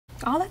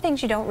All the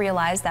things you don't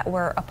realize that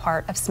were a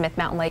part of Smith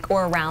Mountain Lake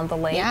or around the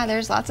lake. Yeah,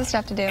 there's lots of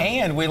stuff to do.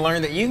 And we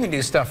learned that you can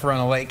do stuff around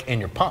the lake in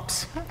your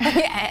pumps.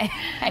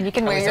 And you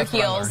can wear your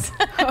heels.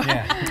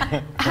 Yeah.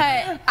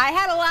 I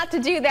had a lot to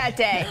do that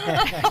day.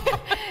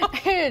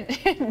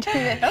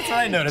 That's what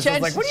I noticed. I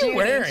was like, what are you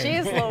wearing?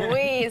 Jeez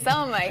Louise,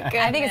 oh my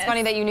goodness. I think it's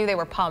funny that you knew they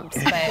were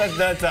pumps. But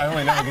That's I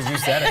only know because you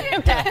said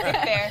it.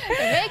 Fair.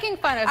 Making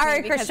fun of all me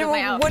right, because Christian, of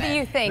my outfit. what do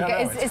you think? No,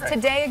 Is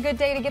today a good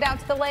day to get out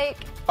to the lake?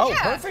 Oh,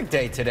 Yeah. perfect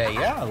day today.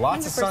 Yeah,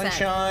 lots of 100%.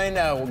 sunshine.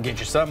 We'll get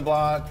your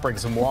sunblock, bring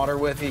some water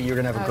with you. You're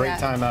going to have a great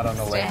time out on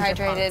the Stay lake.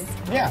 hydrated.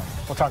 Yeah,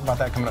 we'll talk about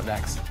that coming up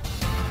next.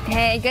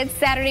 Hey, good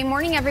Saturday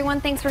morning, everyone.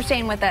 Thanks for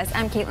staying with us.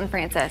 I'm Caitlin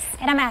Francis.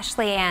 And I'm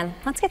Ashley Ann.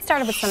 Let's get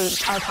started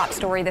with our top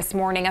story this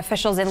morning.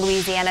 Officials in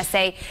Louisiana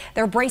say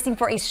they're bracing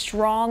for a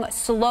strong,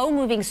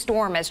 slow-moving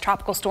storm as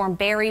Tropical Storm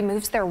Barry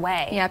moves their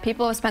way. Yeah,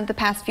 people have spent the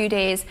past few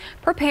days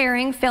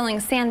preparing, filling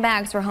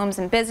sandbags for homes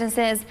and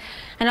businesses.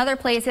 And other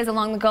places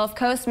along the Gulf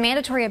Coast,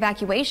 mandatory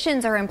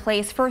evacuations are in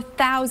place for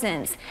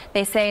thousands.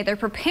 They say they're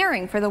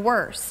preparing for the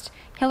worst.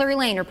 Hillary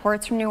Lane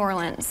reports from New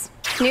Orleans.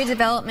 New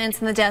developments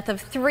in the death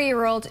of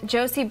 3-year-old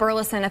Josie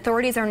Burleson.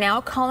 Authorities are now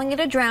calling it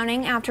a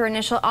drowning after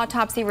initial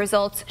autopsy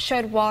results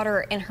showed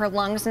water in her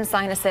lungs and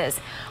sinuses.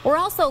 We're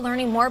also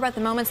learning more about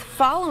the moments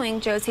following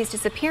Josie's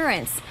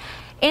disappearance.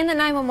 In the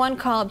 911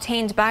 call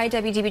obtained by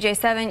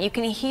WDBJ7, you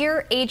can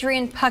hear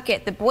Adrian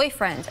Puckett, the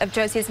boyfriend of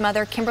Josie's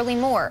mother, Kimberly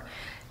Moore,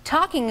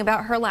 talking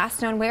about her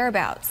last known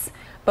whereabouts.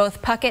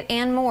 Both Puckett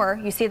and Moore,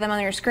 you see them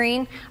on your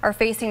screen, are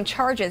facing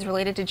charges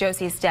related to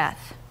Josie's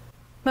death.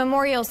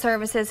 Memorial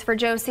services for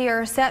Josie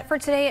are set for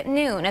today at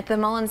noon at the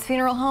Mullins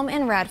Funeral Home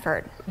in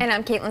Radford. And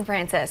I'm Caitlin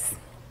Francis.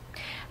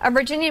 A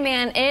Virginia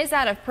man is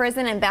out of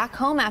prison and back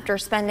home after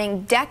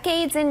spending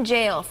decades in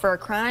jail for a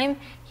crime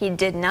he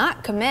did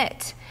not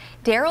commit.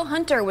 Daryl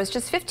Hunter was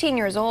just 15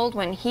 years old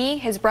when he,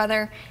 his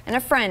brother, and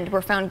a friend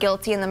were found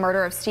guilty in the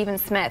murder of Stephen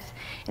Smith.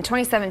 In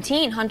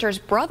 2017, Hunter's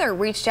brother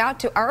reached out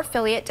to our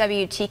affiliate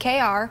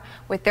WTKR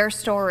with their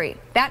story.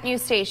 That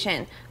news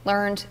station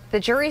learned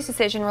the jury's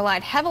decision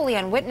relied heavily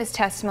on witness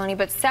testimony,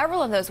 but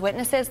several of those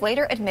witnesses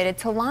later admitted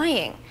to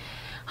lying.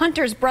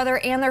 Hunter's brother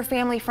and their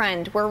family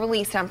friend were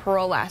released on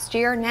parole last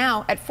year.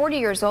 Now, at 40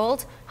 years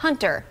old,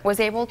 Hunter was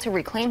able to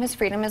reclaim his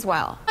freedom as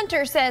well.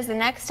 Hunter says the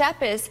next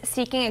step is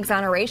seeking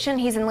exoneration.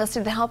 He's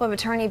enlisted the help of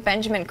attorney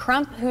Benjamin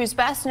Crump, who's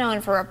best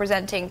known for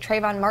representing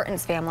Trayvon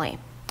Martin's family.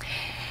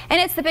 And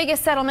it's the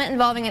biggest settlement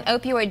involving an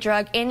opioid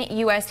drug in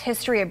U.S.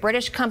 history. A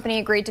British company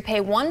agreed to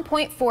pay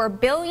 $1.4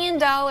 billion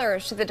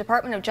to the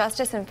Department of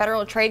Justice and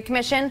Federal Trade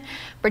Commission.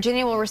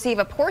 Virginia will receive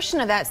a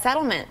portion of that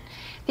settlement.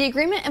 The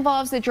agreement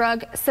involves the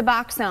drug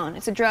Suboxone.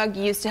 It's a drug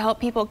used to help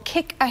people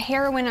kick a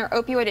heroin or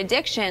opioid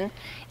addiction.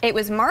 It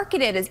was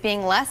marketed as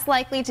being less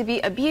likely to be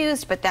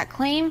abused, but that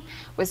claim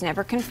was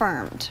never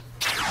confirmed.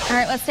 All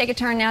right, let's take a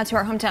turn now to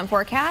our hometown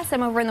forecast.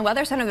 I'm over in the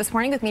Weather Center this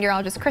morning with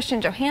meteorologist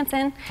Christian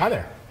Johansson. Hi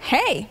there.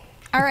 Hey.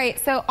 All right,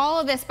 so all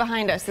of this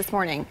behind us this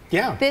morning.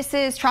 Yeah. This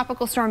is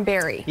Tropical Storm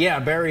Barry. Yeah,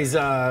 Barry's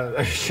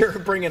sure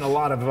bringing a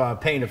lot of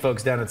pain to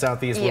folks down in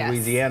southeast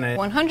Louisiana.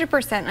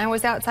 100%. I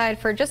was outside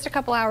for just a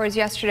couple hours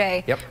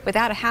yesterday. Yep.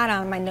 Without a hat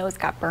on. My nose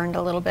got burned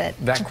a little bit.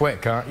 That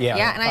quick, huh? Yeah.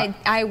 Yeah, and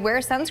I wear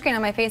sunscreen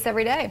on my face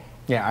every day.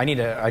 Yeah, I need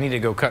to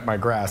go cut my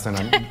grass, and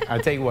I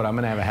tell you what, I'm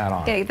gonna have a hat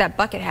on. Gotta get that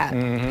bucket hat.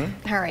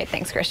 All right,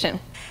 thanks, Christian.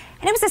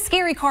 And it was a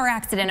scary car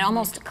accident. It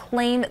almost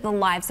claimed the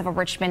lives of a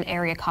Richmond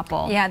area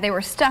couple. Yeah, they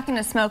were stuck in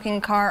a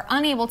smoking car,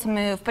 unable to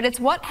move. But it's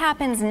what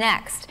happens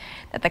next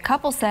that the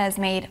couple says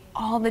made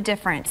all the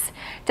difference.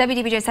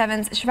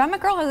 WDBJ7's Siobhan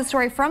McGurl has a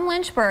story from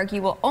Lynchburg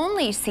you will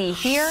only see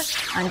here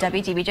on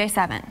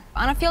WDBJ7.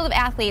 On a field of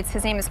athletes,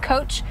 his name is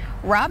Coach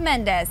Rob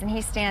Mendez, and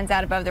he stands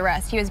out above the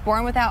rest. He was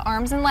born without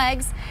arms and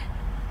legs.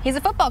 He's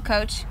a football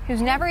coach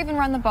who's never even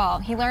run the ball.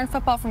 He learned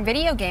football from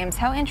video games.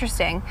 How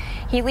interesting.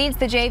 He leads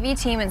the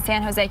JV team in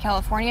San Jose,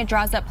 California,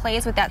 draws up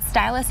plays with that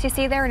stylus you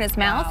see there in his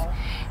mouth. Wow.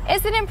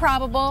 Is it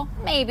improbable?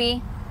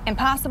 Maybe.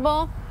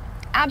 Impossible?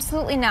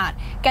 Absolutely not.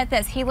 Get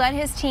this, he led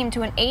his team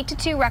to an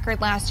 8-2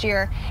 record last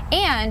year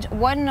and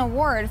won an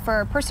award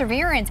for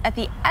perseverance at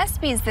the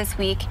ESPYs this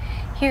week.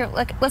 Here,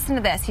 look, listen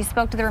to this. He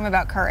spoke to the room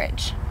about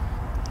courage.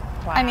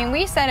 Wow. I mean,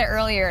 we said it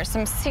earlier,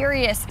 some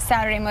serious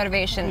Saturday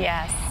motivation.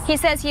 Yes. He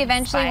says he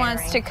eventually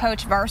wants to Inspiring.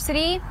 coach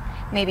varsity,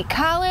 maybe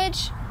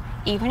college,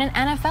 even an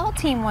NFL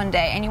team one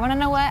day. And you want to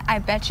know what? I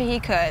bet you he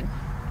could.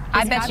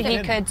 I bet you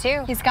he could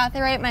too. He's got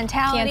the right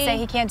mentality. Can't say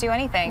he can't do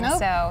anything. Nope.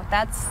 So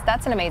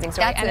that's an amazing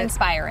story and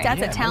inspiring.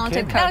 That's a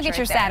talented coach. That'll get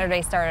your right there.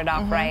 Saturday started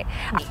off right.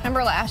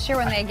 Remember last year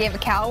when they gave a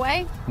cow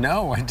away?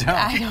 No, I don't.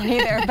 I don't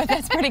either, but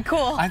that's pretty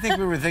cool. I think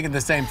we were thinking the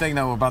same thing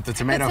though about the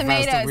tomato The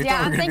fest. tomatoes, We yeah. thought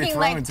we I'm were gonna be thinking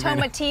like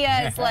throwing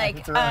tomatoes. tomatillas,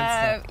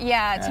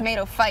 like,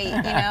 tomato fight, you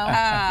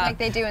know, like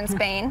they do in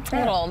Spain. A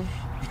little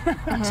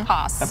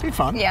toss. That'd be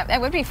fun. Yeah, that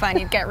would be fun.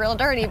 You'd get real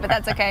dirty, but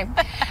that's okay.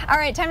 All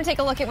right, time to take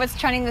a look at what's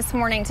trending this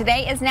morning.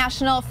 Today is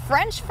National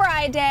French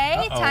Fry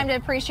Day. Time to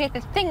appreciate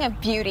the thing of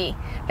beauty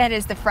that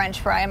is the French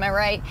fry, am I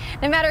right?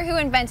 No matter who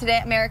invented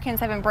it, Americans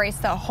have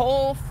embraced the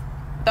whole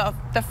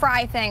the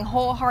fry thing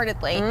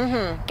wholeheartedly.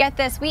 Get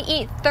this, we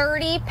eat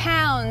 30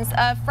 pounds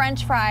of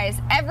French fries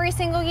every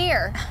single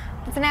year.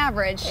 It's an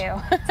average.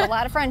 Ew. It's a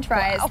lot of French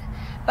fries. Wow.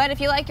 But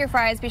if you like your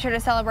fries, be sure to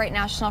celebrate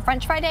National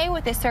French Fry Day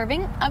with a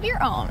serving of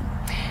your own.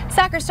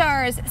 Soccer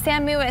stars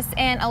Sam Mewis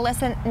and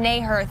Alyssa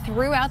Naher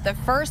threw out the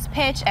first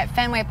pitch at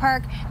Fenway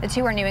Park. The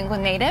two are New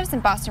England natives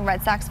and Boston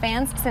Red Sox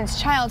fans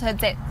since childhood.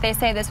 They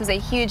say this was a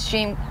huge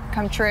dream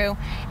come true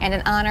and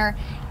an honor.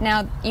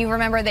 Now, you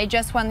remember they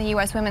just won the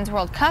U.S. Women's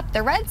World Cup.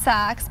 The Red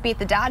Sox beat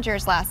the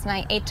Dodgers last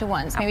night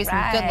 8-1. So maybe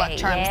some good luck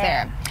charms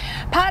there.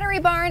 Pottery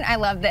Barn, I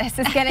love this,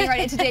 is getting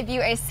ready to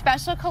debut a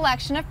special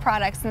collection of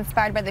products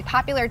inspired by the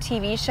popular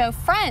TV show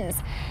Friends.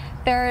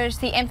 There's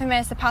the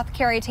infamous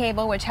apothecary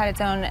table, which had its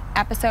own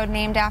episode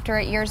named after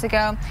it years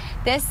ago.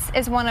 This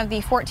is one of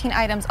the 14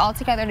 items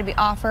altogether to be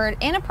offered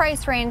in a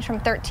price range from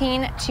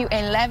 $1,300 to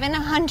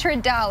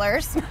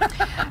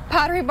 $1,100.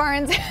 Pottery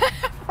Barn's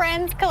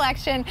Friends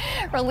collection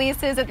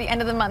releases at the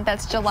end of the month.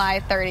 That's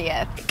July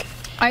 30th.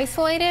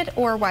 Isolated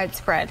or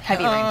widespread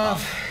heavy rainfall?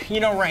 You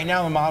know, right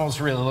now the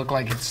models really look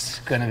like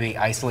it's going to be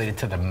isolated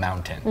to the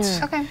mountains.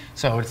 Okay.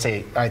 So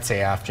I'd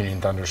say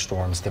afternoon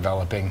thunderstorms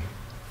developing.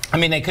 I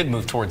mean, they could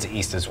move towards the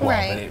east as well,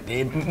 Right. but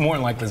it more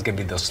than likely is going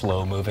to be the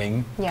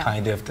slow-moving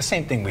kind of, the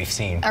same thing we've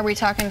seen. Are we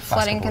talking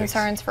flooding couple weeks.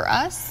 concerns for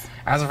us?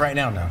 As of right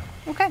now, no.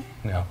 Okay.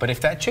 No, but if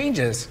that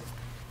changes,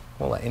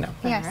 we'll let you know.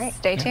 Yes,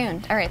 stay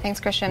tuned. All right, thanks,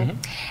 Christian.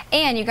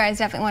 And you guys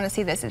definitely want to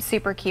see this. It's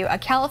super cute. A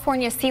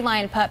California sea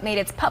lion pup made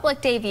its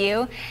public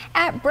debut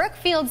at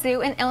Brookfield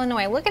Zoo in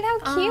Illinois. Look at how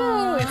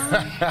cute.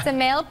 It's a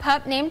male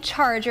pup named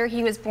Charger.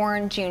 He was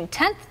born June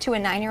 10th to a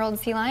 9-year-old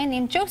sea lion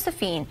named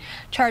Josephine.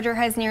 Charger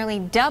has nearly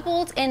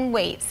doubled in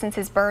weight since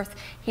his birth.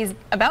 He's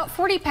about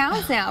 40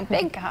 pounds now.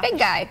 Big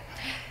guy.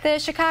 The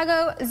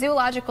Chicago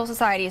Zoological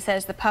Society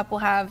says the pup will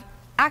have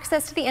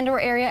access to the indoor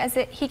area as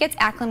he gets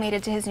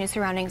acclimated to his new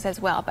surroundings as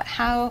well. But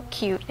how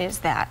cute is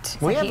that?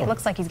 It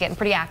looks like he's getting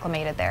pretty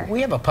acclimated there. We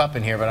have a pup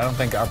in here, but I don't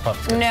think our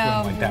pup's going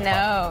to swim like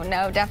that pup.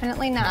 No,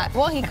 definitely not.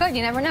 Well, he could.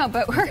 You never know.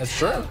 But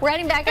we're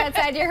heading back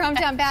outside your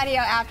hometown patio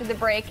after the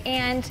break.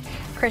 And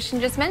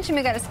Christian just mentioned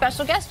we got a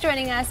special guest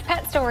joining us.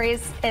 Pet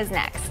Stories is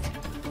next.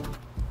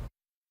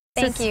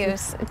 Thank you,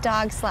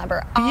 Dog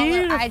Slobber.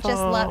 I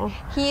just love.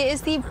 He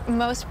is the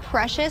most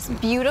precious,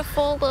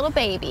 beautiful little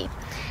baby.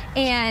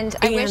 And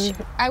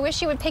I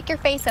wish you would pick your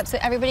face up so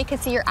everybody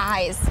could see your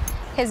eyes.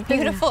 His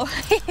beautiful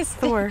face.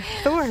 Thor,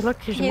 look,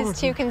 he's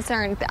too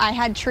concerned. I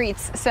had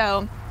treats,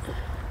 so.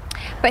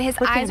 But his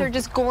eyes are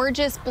just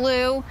gorgeous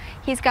blue.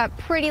 He's got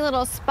pretty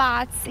little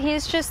spots.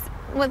 He's just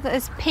with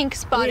his pink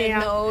spotted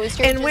nose.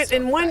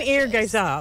 And one ear goes up.